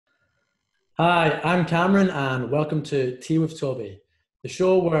Hi, I'm Cameron, and welcome to Tea with Toby, the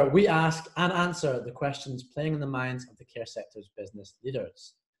show where we ask and answer the questions playing in the minds of the care sector's business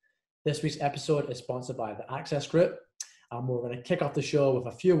leaders. This week's episode is sponsored by the Access Group, and we're going to kick off the show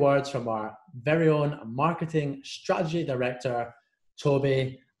with a few words from our very own marketing strategy director,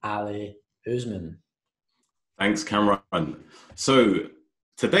 Toby Ali Usman. Thanks, Cameron. So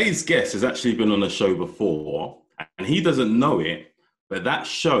today's guest has actually been on the show before, and he doesn't know it, but that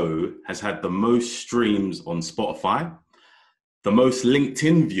show has had the most streams on Spotify, the most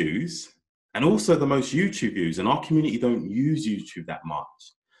LinkedIn views, and also the most YouTube views. And our community don't use YouTube that much.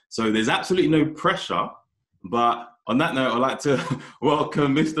 So there's absolutely no pressure. But on that note, I'd like to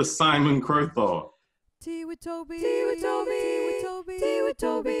welcome Mr. Simon Crowther. Tea with Toby, tea with Toby, tea with Toby, tea with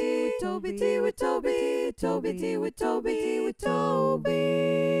Toby, Toby, tea with Toby, Toby, tea with Toby, tea with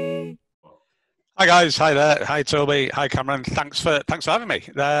Toby. Hi guys, hi there, hi Toby, hi Cameron. Thanks for having me.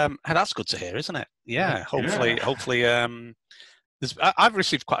 That's good to hear, isn't it? Yeah. Hopefully. I've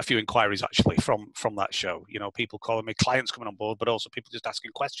received quite a few inquiries actually from that show. You know, people calling me, clients coming on board, but also people just asking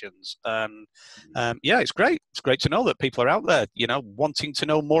questions. And yeah, it's great. It's great to know that people are out there, you know, wanting to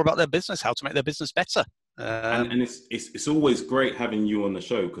know more about their business, how to make their business better. And it's always great having you on the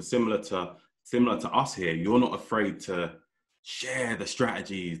show because similar to us here, you're not afraid to share the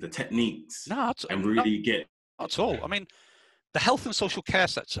strategies, the techniques, and really get. Not at all. I mean, the health and social care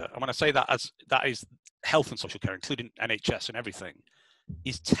sector, and when I say that that is health and social care, including NHS and everything,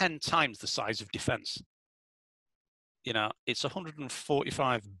 is 10 times the size of defence. You know, it's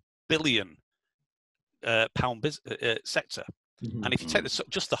 145 billion pound sector, and if you take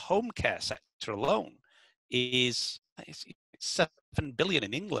just the home care sector alone, it's 7 billion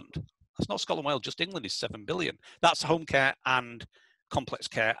in England. That's not Scotland, Wales, just England is 7 billion. That's home care and complex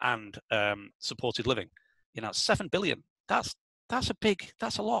care and supported living. You know, 7 billion. That's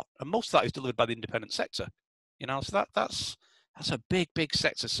a lot, and most of that is delivered by the independent sector. You know, so that's a big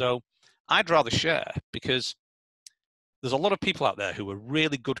sector. So I'd rather share because there's a lot of people out there who are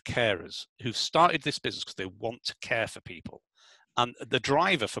really good carers who've started this business because they want to care for people, and the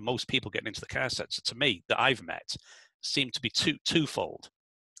driver for most people getting into the care sector, to me, that I've met, seemed to be twofold.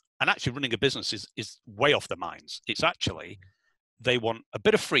 And actually, running a business is way off their minds. It's actually they want a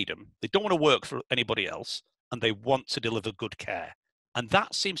bit of freedom. They don't want to work for anybody else, and they want to deliver good care. And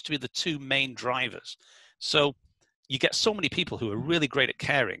that seems to be the two main drivers. So you get so many people who are really great at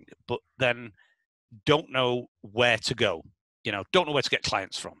caring, but then don't know where to go. You know, don't know where to get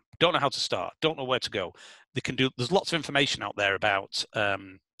clients from, don't know how to start, don't know where to go. There's lots of information out there about,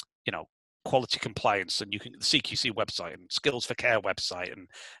 you know, quality compliance, and you can the CQC website and Skills for Care website and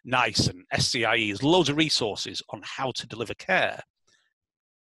NICE and SCIE. There's loads of resources on how to deliver care,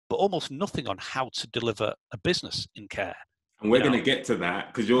 but almost nothing on how to deliver a business in care. And we're going to get to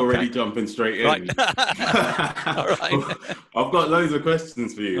that because you're already jumping straight in. Right. All right. I've got loads of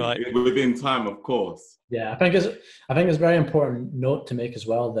questions for you within time, of course. Yeah, I think it's very important note to make as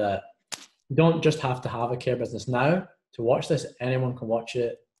well that you don't just have to have a care business now to watch this. Anyone can watch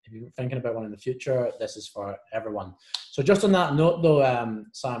it. If you're thinking about one in the future, this is for everyone. So just on that note though,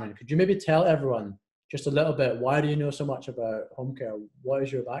 Simon, could you maybe tell everyone just a little bit, why do you know so much about home care? What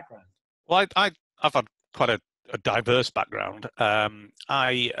is your background? Well, I've had quite a diverse background.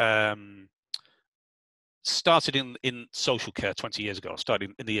 I started in social care 20 years ago. I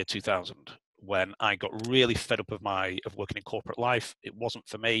started in the year 2000 when I got really fed up of working in corporate life. It wasn't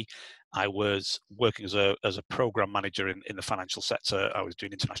for me. I was working as a program manager in the financial sector. I was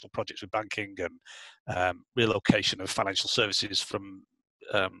doing international projects with banking and relocation of financial services from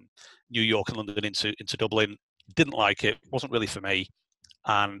New York and London into Dublin. Didn't like it. Wasn't really for me.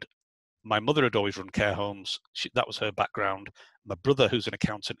 And my mother had always run care homes. That was her background. My brother, who's an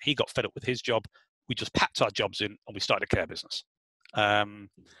accountant, he got fed up with his job. We just packed our jobs in and we started a care business.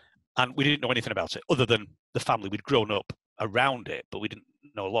 And we didn't know anything about it other than the family. We'd grown up around it, but we didn't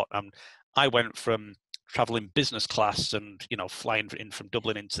know a lot. And I went from traveling business class and, you know, flying in from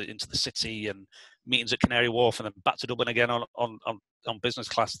Dublin into the city and meetings at Canary Wharf and then back to Dublin again on business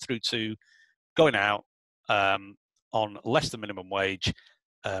class through to going out on less than minimum wage,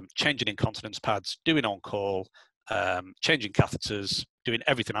 changing incontinence pads, doing on-call, changing catheters, doing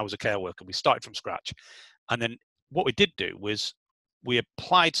everything. I was a care worker. We started from scratch. And then what we did do was we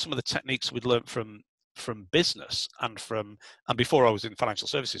applied some of the techniques we'd learned from business and before I was in financial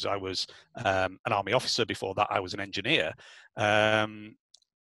services, I was an army officer. Before that, I was an engineer. And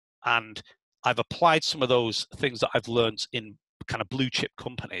I've applied some of those things that I've learned in kind of blue chip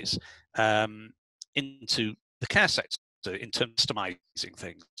companies into the care sector in terms of customizing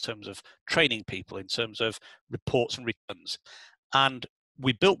things, in terms of training people, in terms of reports and returns. And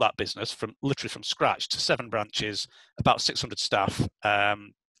we built that business from literally from scratch to 7 branches, about 600 staff,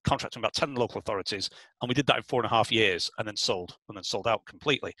 contracting about 10 local authorities, and we did that in 4.5 years, and then sold out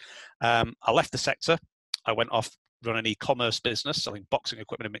completely. I left the sector. I went off run an e-commerce business selling boxing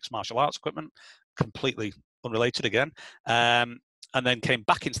equipment and mixed martial arts equipment, completely unrelated again. And then came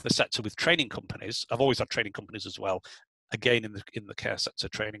back into the sector with training companies. I've always had training companies as well, again in the care sector,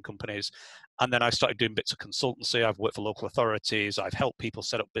 training companies. And then I started doing bits of consultancy. I've worked for local authorities. I've helped people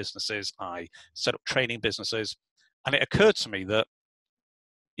set up businesses. I set up training businesses. And it occurred to me that,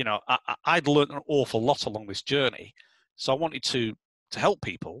 you know, I'd learned an awful lot along this journey. So I wanted to help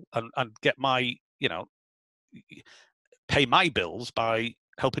people and get my, you know, pay my bills by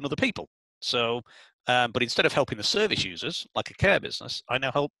helping other people. So, but instead of helping the service users, like a care business, I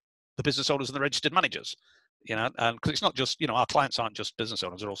now help the business owners and the registered managers, you know, and because it's not just, you know, our clients aren't just business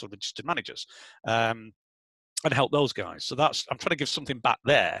owners, they're also registered managers, and help those guys. So I'm trying to give something back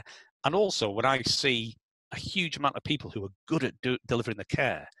there. And also when I see a huge amount of people who are good at delivering the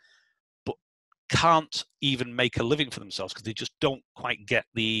care, but can't even make a living for themselves because they just don't quite get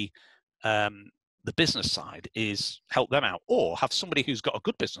the business side, is help them out, or have somebody who's got a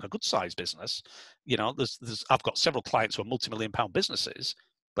good business, a good size business. You know, I've got several clients who are multi-million-pound businesses,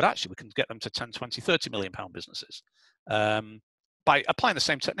 but actually we can get them to 10, 20, 30 million pound businesses by applying the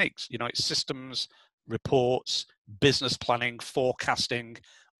same techniques. You know, it's systems, reports, business planning, forecasting,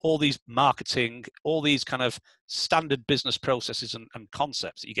 all these marketing, all these kind of standard business processes and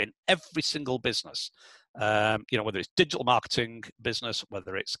concepts that you get in every single business. You know, whether it's digital marketing business,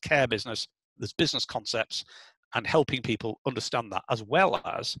 whether it's care business, there's business concepts and helping people understand that, as well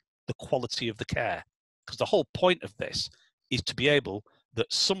as the quality of the care. Because the whole point of this is to be able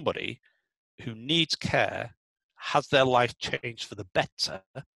that somebody who needs care has their life changed for the better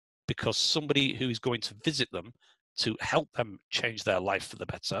because somebody who is going to visit them to help them change their life for the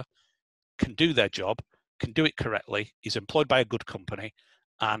better can do their job, can do it correctly, is employed by a good company,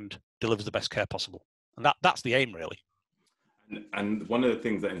 and delivers the best care possible. And that's the aim, really. And one of the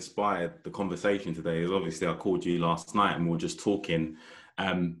things that inspired the conversation today is, obviously I called you last night and we were just talking,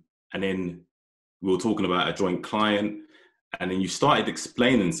 and then we were talking about a joint client, and then you started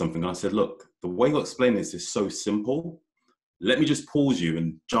explaining something. I said, look, the way you're explaining this is so simple. Let me just pause you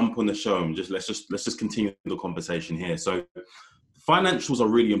and jump on the show and let's just continue the conversation here. So financials are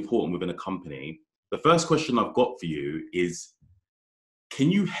really important within a company. The first question I've got for you is,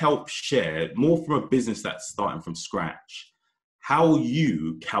 can you help share more from a business that's starting from scratch, how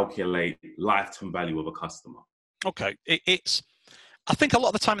you calculate lifetime value of a customer? Okay, I think a lot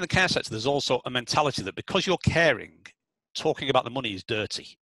of the time in the care sector, there's also a mentality that because you're caring, talking about the money is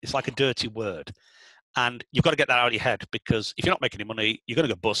dirty. It's like a dirty word. And you've got to get that out of your head, because if you're not making any money, you're going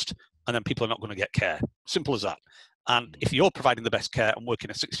to go bust, and then people are not going to get care. Simple as that. And if you're providing the best care and working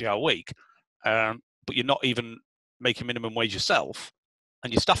a 60-hour week, but you're not even making minimum wage yourself,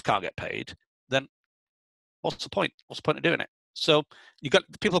 and your staff can't get paid, then what's the point? What's the point of doing it? So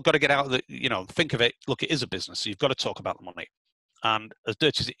people have got to get out of the, you know, think of it. Look, it is a business, so you've got to talk about the money. And as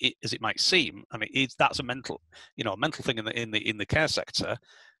dirty as it might seem, I mean, that's a mental thing in the care sector.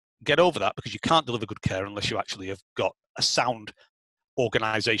 Get over that, because you can't deliver good care unless you actually have got a sound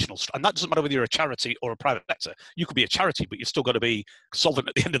organizational, and that doesn't matter whether you're a charity or a private sector. You could be a charity, but you've still got to be solvent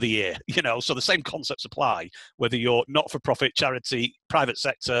at the end of the year, you know. So the same concepts apply whether you're not-for-profit, charity, private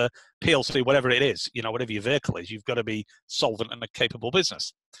sector, PLC, whatever it is, you know, whatever your vehicle is, you've got to be solvent and a capable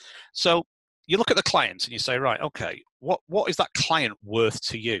business. So you look at the client and you say, right, okay, what is that client worth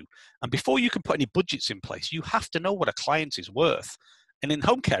to you? And before you can put any budgets in place, you have to know what a client is worth. And in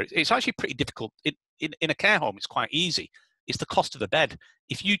home care, it's actually pretty difficult. In a care home, it's quite easy. It's the cost of a bed.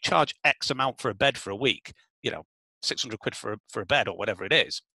 If you charge X amount for a bed for a week, you know, 600 quid for a bed or whatever it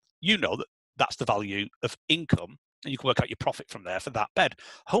is, you know that that's the value of income, and you can work out your profit from there for that bed.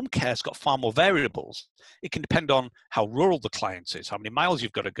 Home care's got far more variables. It can depend on how rural the client is, how many miles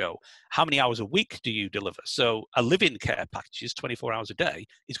you've got to go, how many hours a week do you deliver. So a live-in care package is 24 hours a day.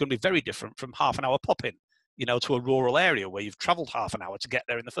 It's going to be very different from half an hour pop-in, you know, to a rural area where you've traveled half an hour to get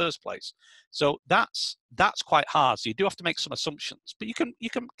there in the first place. So that's quite hard. So you do have to make some assumptions, but you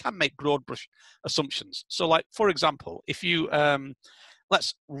can make broad brush assumptions. So, like, for example, if you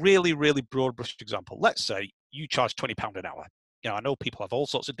let's really broad brush example. Let's say you charge £20 an hour. You know, I know people have all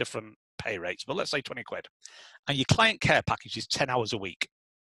sorts of different pay rates, but let's say 20 quid, and your client care package is 10 hours a week.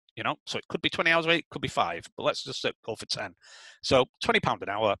 You know, so it could be 20 hours a week, could be 5, but let's just go for 10. So £20 an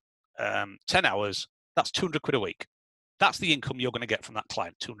hour, 10 hours. That's 200 quid a week. That's the income you're going to get from that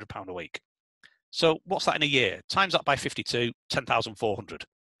client, £200 a week. So what's that in a year? Times that by 52, 10,400.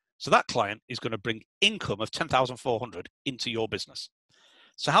 So that client is going to bring income of 10,400 into your business.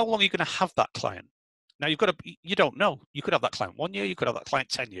 So how long are you going to have that client? Now you don't know. You could have that client 1 year, you could have that client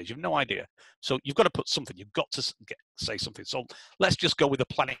 10 years. You have no idea. So you've got to put something. You've got to say something. So let's just go with a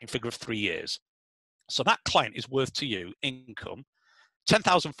planning figure of 3 years. So that client is worth to you income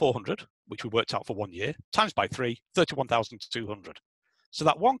 10,400, which we worked out for 1 year, times by 3, 31,200. So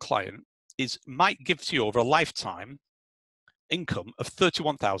that one client might give to you over a lifetime income of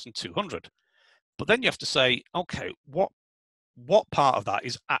 31,200. But then you have to say, okay, what part of that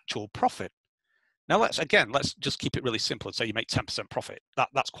is actual profit? Now let's just keep it really simple and say you make 10% profit.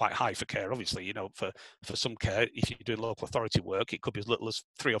 That's quite high for care, obviously. You know, for some care, if you're doing local authority work, it could be as little as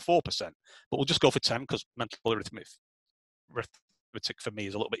 3 or 4%. But we'll just go for 10 because mental arithmetic for me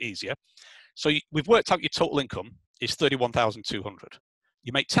is a little bit easier. So we've worked out your total income is 31,200.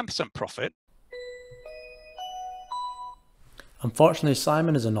 You make 10% profit. Unfortunately,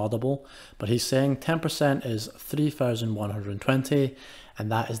 Simon is inaudible, but he's saying 10% is 3,120,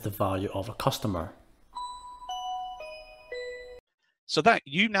 and that is the value of a customer. So that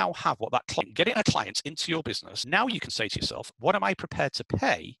you now have getting a client into your business. Now you can say to yourself, what am I prepared to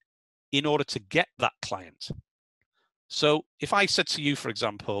pay in order to get that client? So if I said to you, for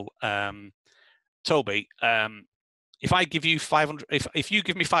example, Toby, if I give you 500, if you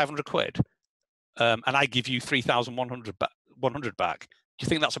give me 500 quid, and I give you 3,100 back, do you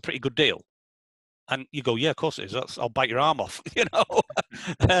think that's a pretty good deal? And you go, yeah, of course it is. I'll bite your arm off, you know.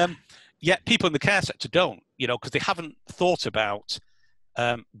 Yet people in the care sector don't, you know, because they haven't thought about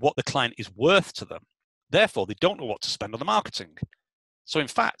what the client is worth to them. Therefore, they don't know what to spend on the marketing. So in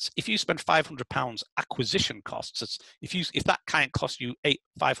fact, if you spend £500 acquisition costs, if that client costs you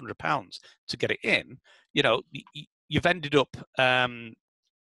 £500 to get it in, you know, you've ended up,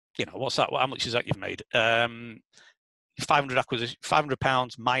 you know, what's that? How much is that you've made?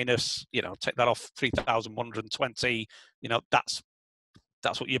 £500 minus, you know, take that off 3,120. You know, that's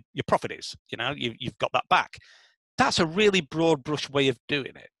what your profit is. You know, you've got that back. That's a really broad brush way of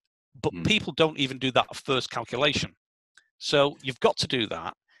doing it, but people don't even do that first calculation. So you've got to do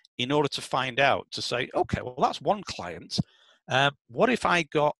that in order to find out, to say, okay, well, that's one client. What if I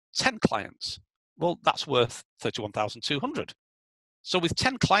got 10 clients? Well, that's worth 31,200. So with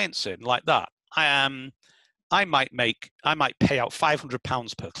 10 clients in like that, I might pay out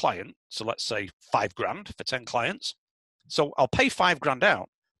 £500 per client. So let's say £5,000 for 10 clients. So I'll pay £5,000 out,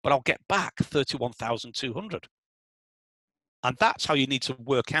 but I'll get back 31,200. And that's how you need to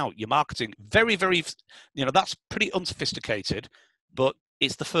work out your marketing. Very, very, you know, that's pretty unsophisticated, but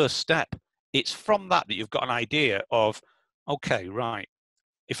it's the first step. It's from that you've got an idea of, okay, right,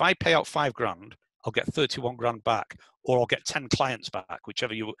 if I pay out £5,000, I'll get 31,000 back, or I'll get 10 clients back,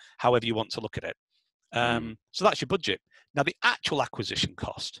 however you want to look at it. So that's your budget. Now, the actual acquisition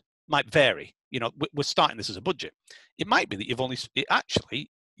cost might vary. You know, we're starting this as a budget. It might be that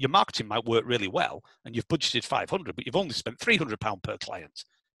your marketing might work really well and you've budgeted 500, but you've only spent £300 per client,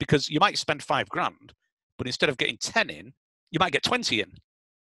 because you might spend £5,000, but instead of getting 10 in, you might get 20 in.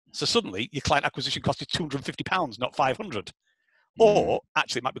 So suddenly your client acquisition cost is £250, not 500. Or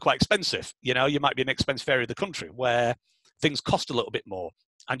actually it might be quite expensive. You know, you might be in an expensive area of the country where things cost a little bit more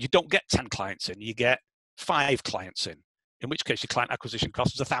and you don't get 10 clients in, you get 5 clients in which case your client acquisition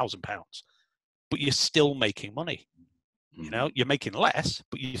cost is £1,000, but you're still making money. You know, you're making less,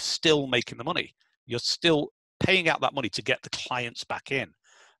 but you're still making the money. You're still paying out that money to get the clients back in.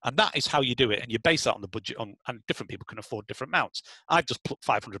 And that is how you do it. And you base that on the budget, and different people can afford different amounts. I've just put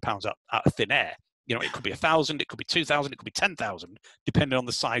 £500 out of thin air. You know, it could be 1,000, it could be 2,000, it could be 10,000, depending on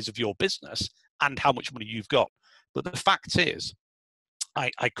the size of your business and how much money you've got. But the fact is,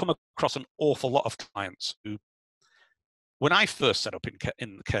 I come across an awful lot of clients who, when I first set up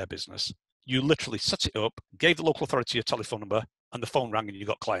in the care business, you literally set it up, gave the local authority a telephone number, and the phone rang and you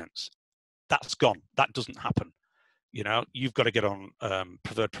got clients. That's gone. That doesn't happen. You know, you've got to get on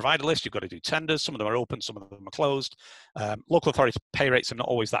preferred provider list. You've got to do tenders. Some of them are open, some of them are closed. Local authority pay rates are not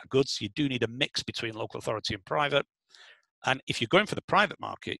always that good, so you do need a mix between local authority and private. And if you're going for the private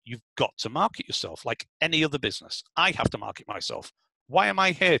market, you've got to market yourself like any other business. I have to market myself. Why am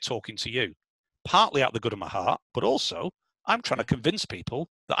I here talking to you? Partly out of the good of my heart, but also I'm trying to convince people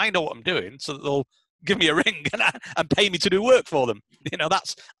that I know what I'm doing so that they'll give me a ring and pay me to do work for them. You know,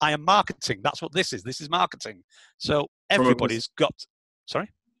 I am marketing. That's what this is. This is marketing. So everybody's got, sorry?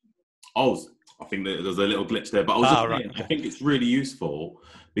 Oh, I think that there's a little glitch there, but I think it's really useful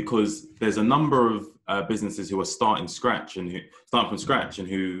because there's a number of businesses who are starting from scratch and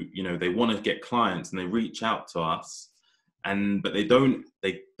who, you know, they want to get clients and they reach out to us, but they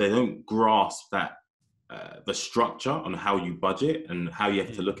don't grasp that the structure on how you budget and how you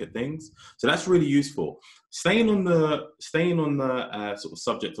have to look at things. So that's really useful. Staying on the sort of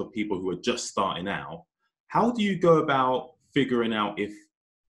subject of people who are just starting out, how do you go about figuring out if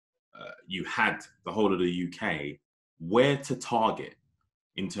you had the whole of the UK, where to target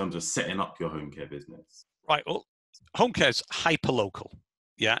in terms of setting up your home care business? Right. Well, home care is hyper local.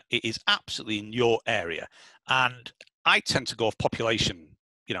 Yeah, it is absolutely in your area, and I tend to go off population.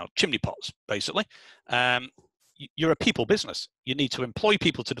 Chimney pots, basically. You're a people business. You need to employ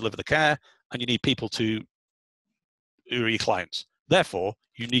people to deliver the care, and you need people who are your clients. Therefore,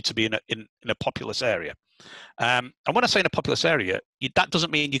 you need to be in a populous area. And when I say in a populous area, that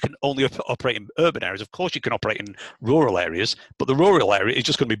doesn't mean you can only operate in urban areas. Of course, you can operate in rural areas, but the rural area is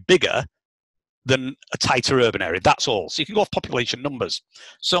just going to be bigger than a tighter urban area. That's all. So you can go off population numbers.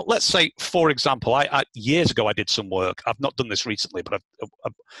 So let's say, for example, I years ago I did some work. I've not done this recently, but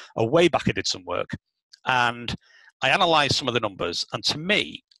a way back I did some work, and I analysed some of the numbers. And to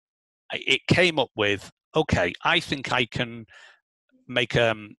me, it came up with, okay, I think I can make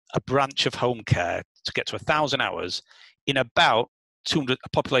a branch of home care to get to 1,000 hours in about a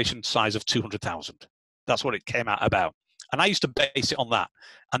population size of 200,000. That's what it came out about. And I used to base it on that.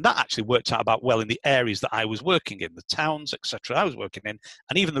 And that actually worked out about well in the areas that I was working in, the towns, etc. I was working in.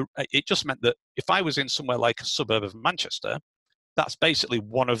 And even it just meant that if I was in somewhere like a suburb of Manchester, that's basically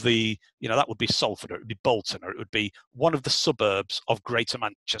one of the, that would be Salford, or it would be Bolton, or it would be one of the suburbs of Greater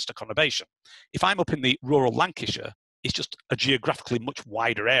Manchester conurbation. If I'm up in the rural Lancashire, it's just a geographically much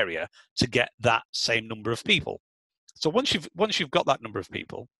wider area to get that same number of people. So once you've got that number of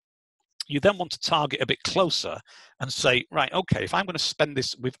people, you then want to target a bit closer and say, right, okay, if I'm going to spend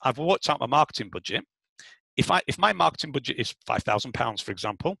this, I've worked out my marketing budget. If my marketing budget is £5,000, for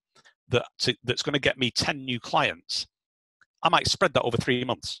example, that's going to get me 10 new clients, I might spread that over 3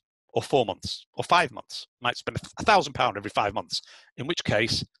 months or 4 months or 5 months. I might spend £1,000 every 5 months, in which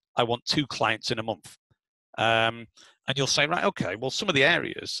case I want 2 clients in a month. And you'll say, right, okay, well, some of the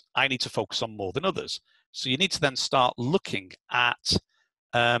areas I need to focus on more than others. So you need to then start looking at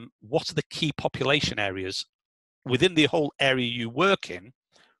what are the key population areas within the whole area you work in.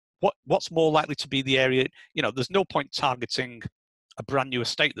 What's more likely to be the area? There's no point targeting a brand new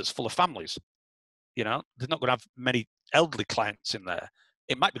estate that's full of families. They're not going to have many elderly clients in there.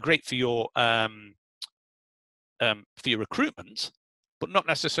 It might be great for your recruitment, but not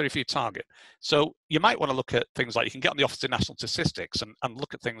necessarily for your target. So you might want to look at things like, you can get on the Office of National Statistics and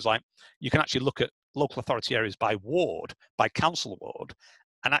look at things like, you can actually look at local authority areas by ward, by council ward,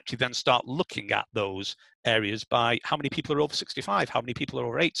 and actually then start looking at those areas by how many people are over 65, how many people are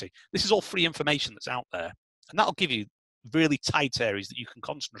over 80. This is all free information that's out there, and that'll give you really tight areas that you can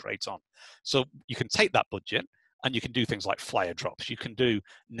concentrate on. So you can take that budget and you can do things like flyer drops, you can do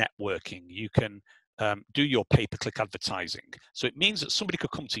networking, you can do your pay-per-click advertising. So it means that somebody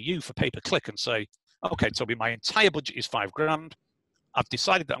could come to you for pay-per-click and say, okay, Toby, my entire budget is £5,000. I've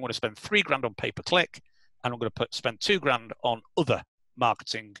decided that I'm going to spend £3,000 on pay-per-click, and I'm going to spend £2,000 on other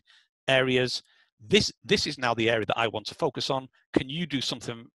marketing areas. This is now the area that I want to focus on. Can you do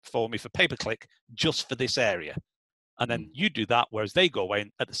something for me for pay-per-click just for this area? And then you do that, whereas they go away,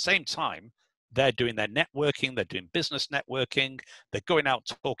 and at the same time, they're doing their networking, they're doing business networking, they're going out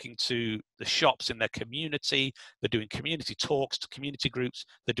talking to the shops in their community, they're doing community talks to community groups,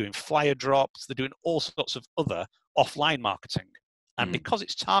 they're doing flyer drops, they're doing all sorts of other offline marketing. And because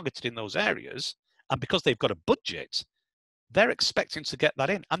it's targeted in those areas, and because they've got a budget, they're expecting to get that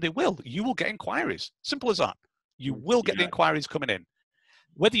in, and they will. You will get inquiries. Simple as that. You will get the inquiries coming in.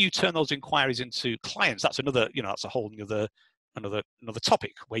 Whether you turn those inquiries into clients, that's another, that's a whole another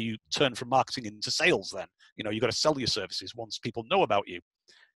topic, where you turn from marketing into sales. Then you've got to sell your services once people know about you.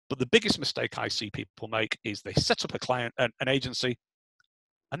 But the biggest mistake I see people make is they set up an agency,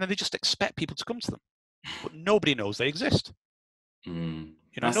 and then they just expect people to come to them, but nobody knows they exist. Nobody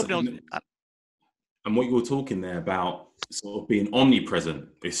knows. And what you were talking there about sort of being omnipresent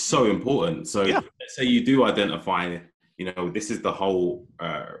is so important. So let's say you do identify, this is the whole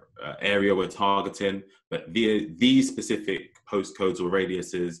area we're targeting, but these specific postcodes or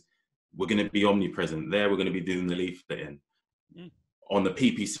radiuses, we're going to be omnipresent. There, we're going to be doing the leafleting. On the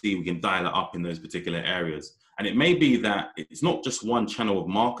PPC, we can dial it up in those particular areas. And it may be that it's not just one channel of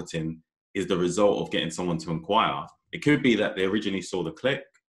marketing is the result of getting someone to inquire. It could be that they originally saw the click,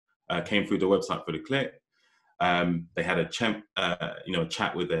 came through the website for the click. They had a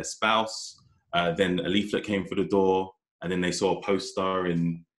chat with their spouse. Then a leaflet came through the door, and then they saw a poster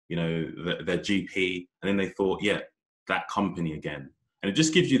in, their GP, and then they thought, that company again. And it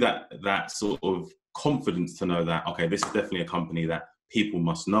just gives you that sort of confidence to know that, okay, this is definitely a company that people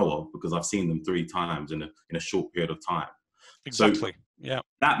must know of because I've seen them 3 times in a short period of time. Exactly. So yeah.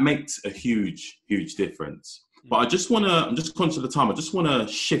 that makes a huge difference. But I'm just conscious of the time. I just want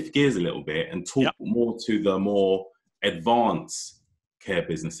to shift gears a little bit and talk more to the more advanced care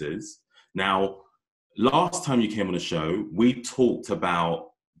businesses. Now, last time you came on the show, we talked about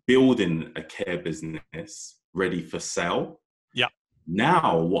building a care business ready for sale. Yeah.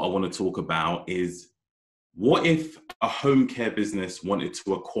 Now, what I want to talk about is, what if a home care business wanted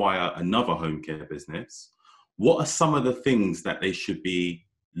to acquire another home care business? What are some of the things that they should be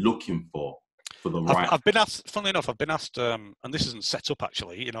looking for the right? I've been asked, funnily enough, and this isn't set up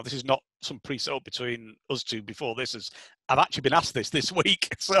actually, you know, this is not some pre-set up between us two before this. I've actually been asked this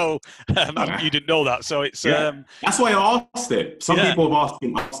week, so you didn't know that. So it's that's why I asked it. Some people have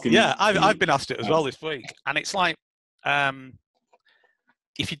asking. Yeah, I've been asked it as well this week, and it's like,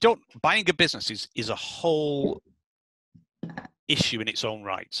 if you don't, buying a business is a whole issue in its own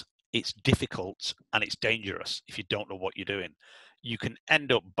right. It's difficult and it's dangerous if you don't know what you're doing. You can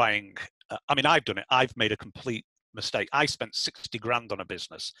end up buying, I mean, I've done it. I've made a complete mistake. I spent 60 grand on a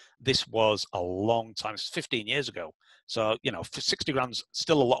business. This was a long time, 15 years ago. So, you know, for 60 grand's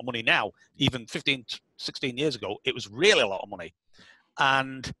still a lot of money now. Even 15, 16 years ago, it was really a lot of money.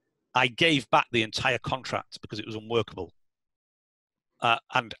 And I gave back the entire contract because it was unworkable.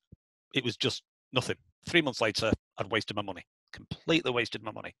 And it was just nothing. 3 months later, I'd wasted my money, completely wasted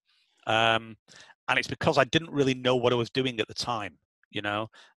my money. And it's because I didn't really know what I was doing at the time. You know,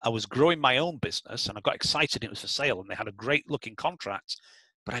 I was growing my own business and I got excited it was for sale and they had a great looking contract,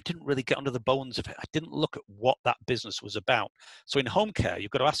 but I didn't really get under the bones of it. I didn't look at what that business was about. So in home care,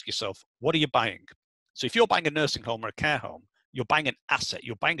 you've got to ask yourself, what are you buying? So if you're buying a nursing home or a care home, you're buying an asset,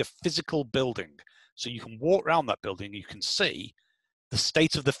 you're buying a physical building. So you can walk around that building, you can see the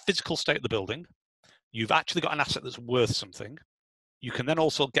physical state of the building. You've actually got an asset that's worth something. You can then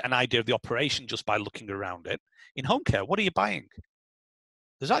also get an idea of the operation just by looking around it. In home care, what are you buying?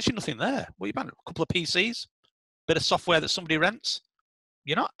 There's actually nothing there. What are you buying? A couple of PCs, bit of software that somebody rents.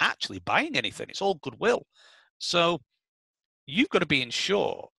 You're not actually buying anything. It's all goodwill. So you've got to be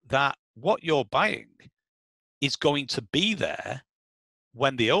ensured that what you're buying is going to be there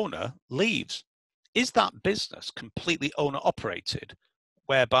when the owner leaves. Is that business completely owner operated,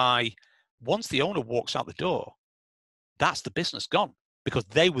 whereby once the owner walks out the door, that's the business gone because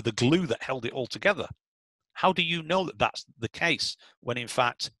they were the glue that held it all together? How do you know that that's the case when in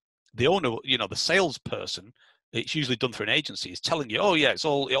fact the owner, you know, the salesperson, it's usually done through an agency, is telling you, oh yeah, it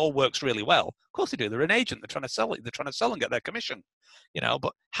all works really well. Of course they do. They're an agent. They're trying to sell it. They're trying to sell and get their commission, you know.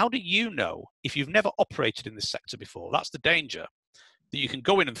 But how do you know if you've never operated in this sector before? That's the danger, that you can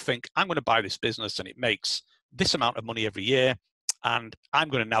go in and think, I'm going to buy this business and it makes this amount of money every year and I'm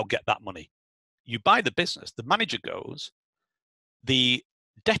going to now get that money. You buy the business, the manager goes, the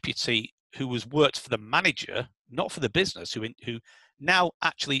deputy who was worked for the manager, not for the business, who now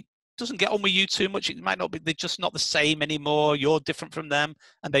actually doesn't get on with you too much. It might not be, they're just not the same anymore. You're different from them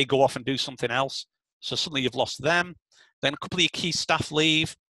and they go off and do something else. So suddenly you've lost them. Then a couple of your key staff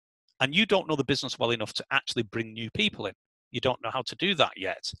leave and you don't know the business well enough to actually bring new people in. You don't know how to do that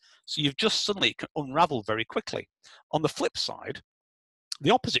yet. So you've just suddenly unraveled very quickly. On the flip side,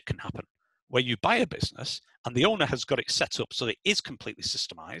 the opposite can happen, where you buy a business and the owner has got it set up so that it is completely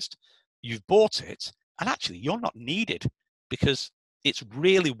systemized. You've bought it and actually you're not needed because it's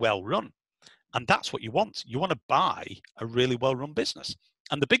really well run. And that's what you want. You want to buy a really well run business.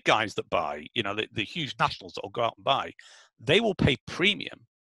 And the big guys that buy, you know, the huge nationals that will go out and buy, they will pay premium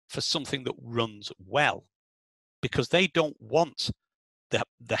for something that runs well because they don't want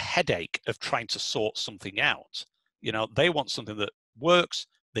the headache of trying to sort something out. You know, they want something that works,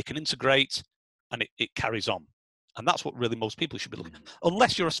 they can integrate, and it carries on. And that's what really most people should be looking at,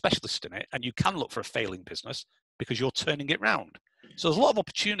 unless you're a specialist in it and you can look for a failing business because you're turning it round. So there's a lot of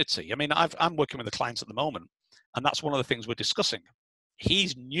opportunity. I mean, I'm working with a client at the moment, and that's one of the things we're discussing.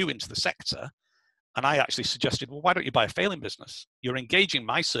 He's new into the sector, and I actually suggested, well, why don't you buy a failing business? You're engaging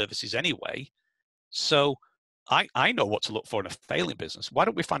my services anyway, so I know what to look for in a failing business. Why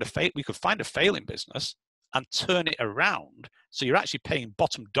don't we we could find a failing business and turn it around so you're actually paying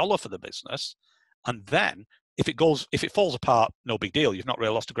bottom dollar for the business, and then if it falls apart, no big deal. You've not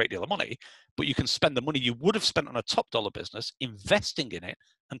really lost a great deal of money, but you can spend the money you would have spent on a top dollar business investing in it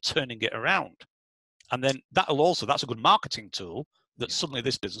and turning it around. And then that's a good marketing tool that suddenly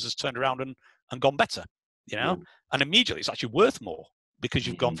this business has turned around and gone better, you know, and immediately it's actually worth more because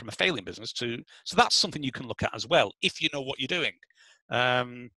you've gone from a failing business so that's something you can look at as well if you know what you're doing. I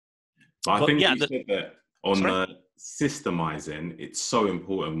think you said that on the systemizing, it's so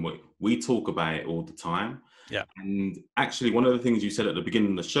important. We talk about it all the time. Yeah. And actually, one of the things you said at the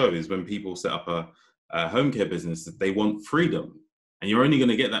beginning of the show is when people set up a home care business, that they want freedom. And you're only going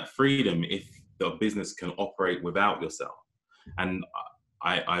to get that freedom if the business can operate without yourself. And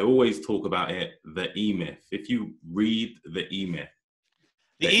I always talk about it, the E-Myth. If you read the E-Myth.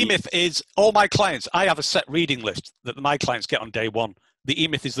 The E-Myth is all my clients. I have a set reading list that my clients get on day one. The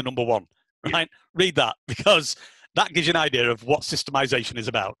E-Myth is the number one, right? Yeah. Read that, because that gives you an idea of what systemization is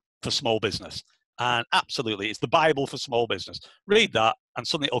about for small business. And absolutely, it's the Bible for small business. Read that, and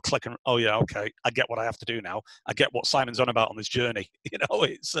suddenly it'll click and, oh yeah, okay, I get what I have to do now. I get what Simon's on about on this journey. You know,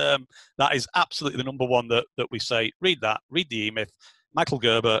 it's that is absolutely the number one that we say. Read that. Read the E-Myth. Michael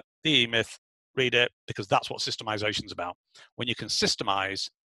Gerber, the E-Myth. Read it, because that's what systemization is about. When you can systemize,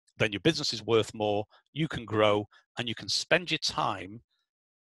 then your business is worth more. You can grow, and you can spend your time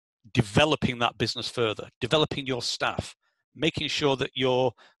developing that business further, developing your staff, making sure that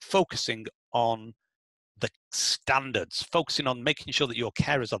you're focusing on the standards, focusing on making sure that your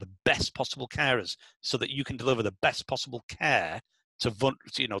carers are the best possible carers, so that you can deliver the best possible care to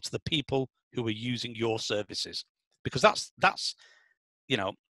the people who are using your services. Because that's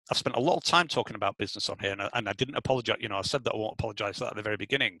I've spent a lot of time talking about business on here, and I didn't apologize. I said that I won't apologize for that at the very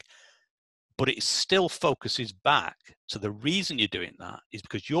beginning, but it still focuses back to the reason you're doing that is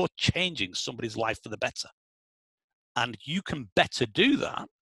because you're changing somebody's life for the better. And you can better do that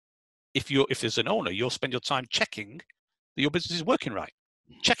if there's an owner, you'll spend your time checking that your business is working right,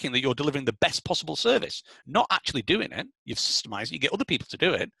 checking that you're delivering the best possible service, not actually doing it. You've systemized it, you get other people to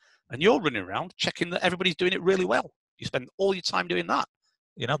do it, and you're running around checking that everybody's doing it really well. You spend all your time doing that.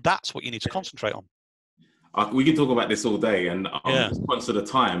 That's what you need to concentrate on. We can talk about this all day, and I'm conscious of the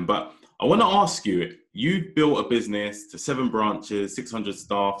time, but I want to ask you, you built a business to 7 branches, 600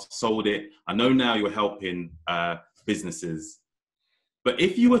 staff, sold it. I know now you're helping businesses, but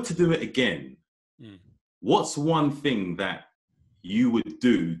if you were to do it again, what's one thing that you would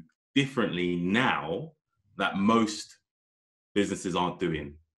do differently now that most businesses aren't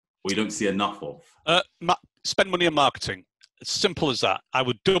doing, or you don't see enough of? Spend money on marketing. It's simple as that. I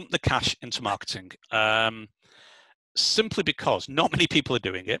would dump the cash into marketing. Simply because not many people are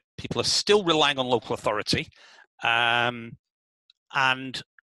doing it. People are still relying on local authority. And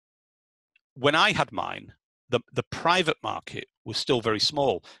when I had mine, the private market was still very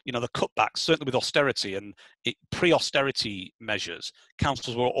small. The cutbacks, certainly with austerity and pre-austerity measures,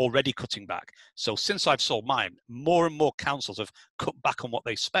 councils were already cutting back. So since I've sold mine, more and more councils have cut back on what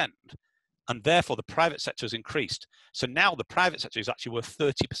they spend. And therefore, the private sector has increased. So now the private sector is actually worth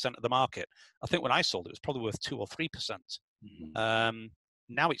 30% of the market. I think when I sold it was probably worth 2 or 3%.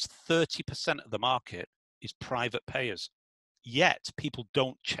 Now it's 30% of the market is private payers. Yet people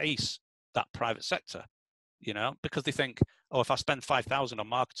don't chase that private sector, because they think, oh, if I spend 5,000 on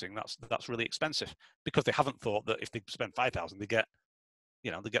marketing, that's really expensive. Because they haven't thought that if they spend 5,000, they get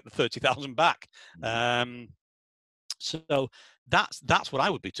the 30,000 back. So that's what I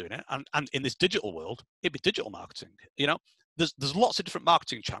would be doing it. And in this digital world, it'd be digital marketing. There's lots of different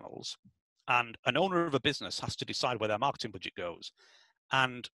marketing channels, and an owner of a business has to decide where their marketing budget goes.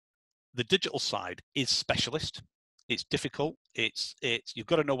 And the digital side is specialist. It's difficult. It's you've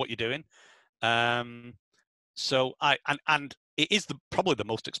got to know what you're doing. So it is probably the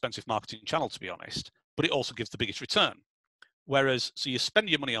most expensive marketing channel, to be honest, but it also gives the biggest return. Whereas, so you spend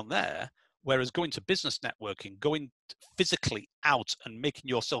your money on there. Whereas going to business networking, going physically out and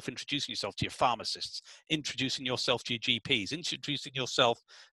introducing yourself to your pharmacists, introducing yourself to your GPs, introducing yourself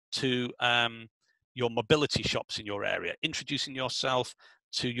to your mobility shops in your area, introducing yourself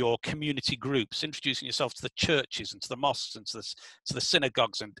to your community groups, introducing yourself to the churches and to the mosques and to the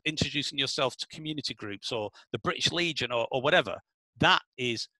synagogues, and introducing yourself to community groups or the British Legion or whatever. That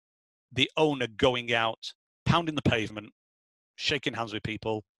is the owner going out, pounding the pavement, shaking hands with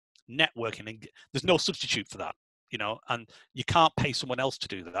people, networking, and there's no substitute for that, and you can't pay someone else to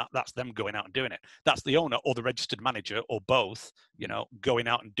do that. That's them going out and doing it. That's the owner or the registered manager or both, going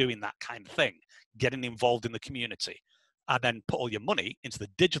out and doing that kind of thing, getting involved in the community, and then put all your money into the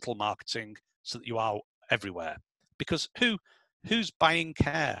digital marketing so that you are everywhere. Because who's buying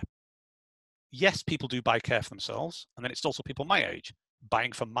care? Yes, people do buy care for themselves, and then it's also people my age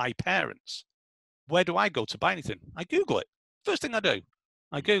buying for my parents. Where do I go to buy anything? I Google it. First thing I do,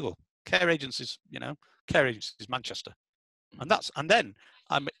 I Google care agencies, care agencies Manchester, and then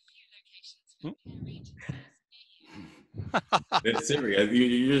I'm. Siri,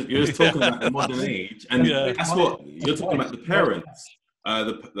 you're just talking about the modern age, and that's what you're talking about. The parents,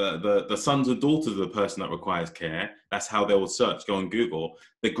 the sons or daughters of the person that requires care. That's how they will search. Go on Google.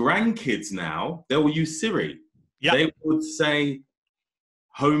 The grandkids now, they will use Siri. Yep. They would say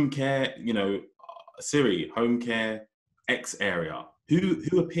home care, Siri, home care, X area.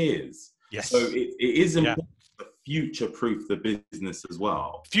 Who appears? Yes. So it is important to future-proof the business as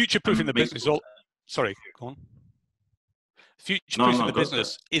well. Future-proofing the business. Sorry, go on. Future-proofing the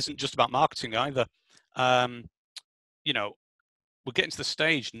business isn't just about marketing either. You know, we're getting to the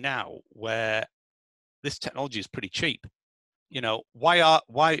stage now where this technology is pretty cheap. You know, why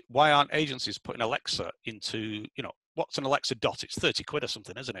aren't agencies putting Alexa into, you know, what's an Alexa Dot? It's 30 quid or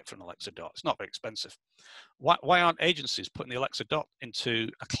something, isn't it, for an Alexa Dot? It's not very expensive. Why aren't agencies putting the Alexa Dot into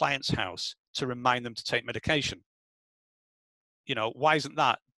a client's house to remind them to take medication? You know, why isn't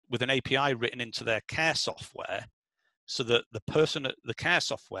that with an API written into their care software so that the person at the care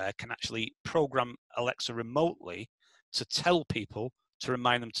software can actually program Alexa remotely to tell people to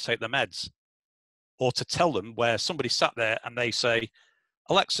remind them to take their meds, or to tell them where somebody sat there and they say,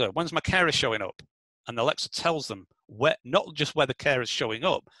 Alexa, when's my carer showing up? And Alexa tells them where, not just where the care is showing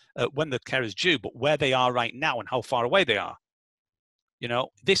up, when the care is due, but where they are right now and how far away they are. You know,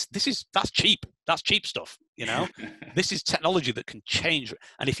 that's cheap. That's cheap stuff. You know, this is technology that can change.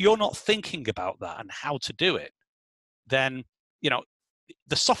 And if you're not thinking about that and how to do it, then, you know,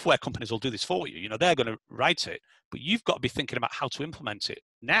 the software companies will do this for you. You know, they're going to write it, but you've got to be thinking about how to implement it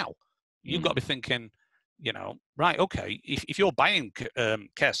now. You've got to be thinking, you know, right, okay, if you're buying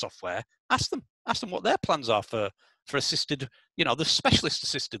care software, ask them what their plans are for assisted, you know, the specialist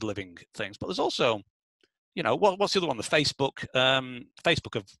assisted living things. But there's also, you know, what's the other one? The Facebook have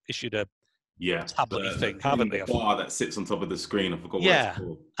issued a tablet thing, haven't they? The bar that sits on top of the screen. I forgot what it's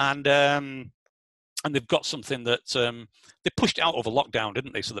called. And they've got something that they pushed out over lockdown,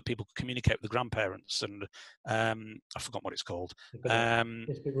 didn't they, so that people could communicate with the grandparents. And I forgot what it's called.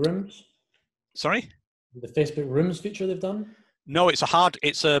 Facebook Rooms. Sorry, the Facebook Rooms feature they've done. No, it's like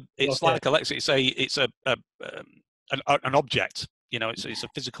Alexa. It's an object. You know, it's a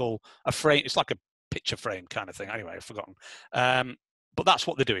physical frame. It's like a picture frame kind of thing. Anyway, I've forgotten. But that's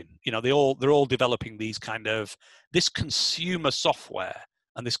what they're doing. You know, they're all developing these kind of this consumer software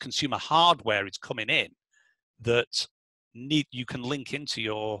and this consumer hardware is coming in that you can link into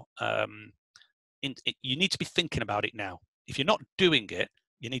your. You need to be thinking about it now. If you're not doing it,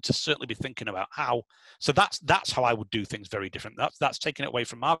 you need to certainly be thinking about how. So that's how I would do things very different. That's taking it away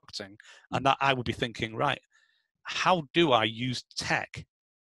from marketing, and that I would be thinking, right, how do I use tech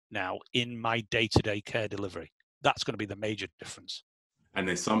now in my day-to-day care delivery? That's going to be the major difference. And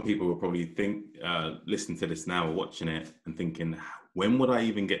there's some people who probably listen to this now or watching it and thinking, when would I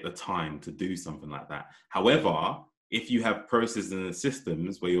even get the time to do something like that? However, if you have processes and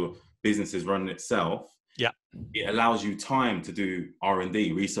systems where your business is running itself, it allows you time to do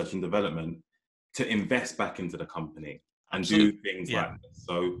R&D, research and development, to invest back into the company and do things like this.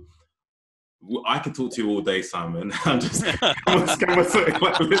 So I could talk to you all day, Simon. I'm just we can talk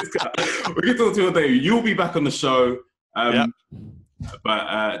to you all day. You'll be back on the show.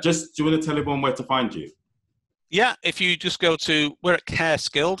 But just do you want to tell everyone where to find you? Yeah, if you just go to, we're at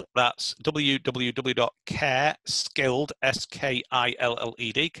CareSkilled, that's www.careskilled,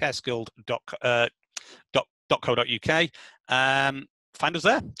 S-K-I-L-L-E-D, careskilled.co.uk. Find us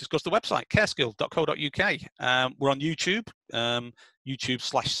there. Just go to the website, careskilled.co.uk. We're on YouTube,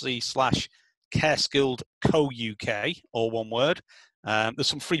 YouTube/C/CareSkilledCoUK, all one word. There's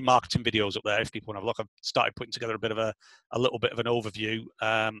some free marketing videos up there if people want to have a look. I've started putting together a little bit of an overview.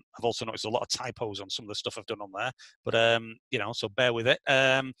 I've also noticed a lot of typos on some of the stuff I've done on there, but you know, so bear with it.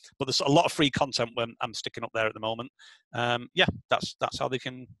 But there's a lot of free content when I'm sticking up there at the moment. That's how they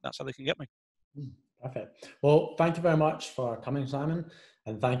can get me. Perfect. Well, thank you very much for coming, Simon,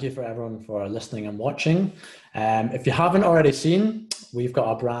 and thank you for everyone for listening and watching. If you haven't already seen, we've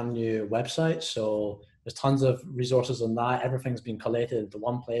got a brand new website, so there's tons of resources on that. Everything's been collated into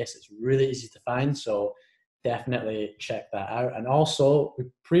one place. It's really easy to find, so definitely check that out. And also, we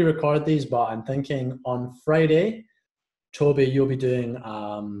pre-record these, but I'm thinking on Friday, Toby, you'll be doing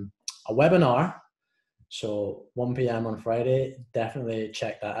a webinar. So 1 p.m. on Friday, definitely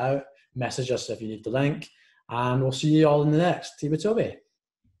check that out. Message us if you need the link, and we'll see you all in the next Tea with Toby.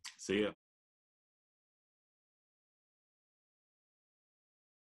 See ya.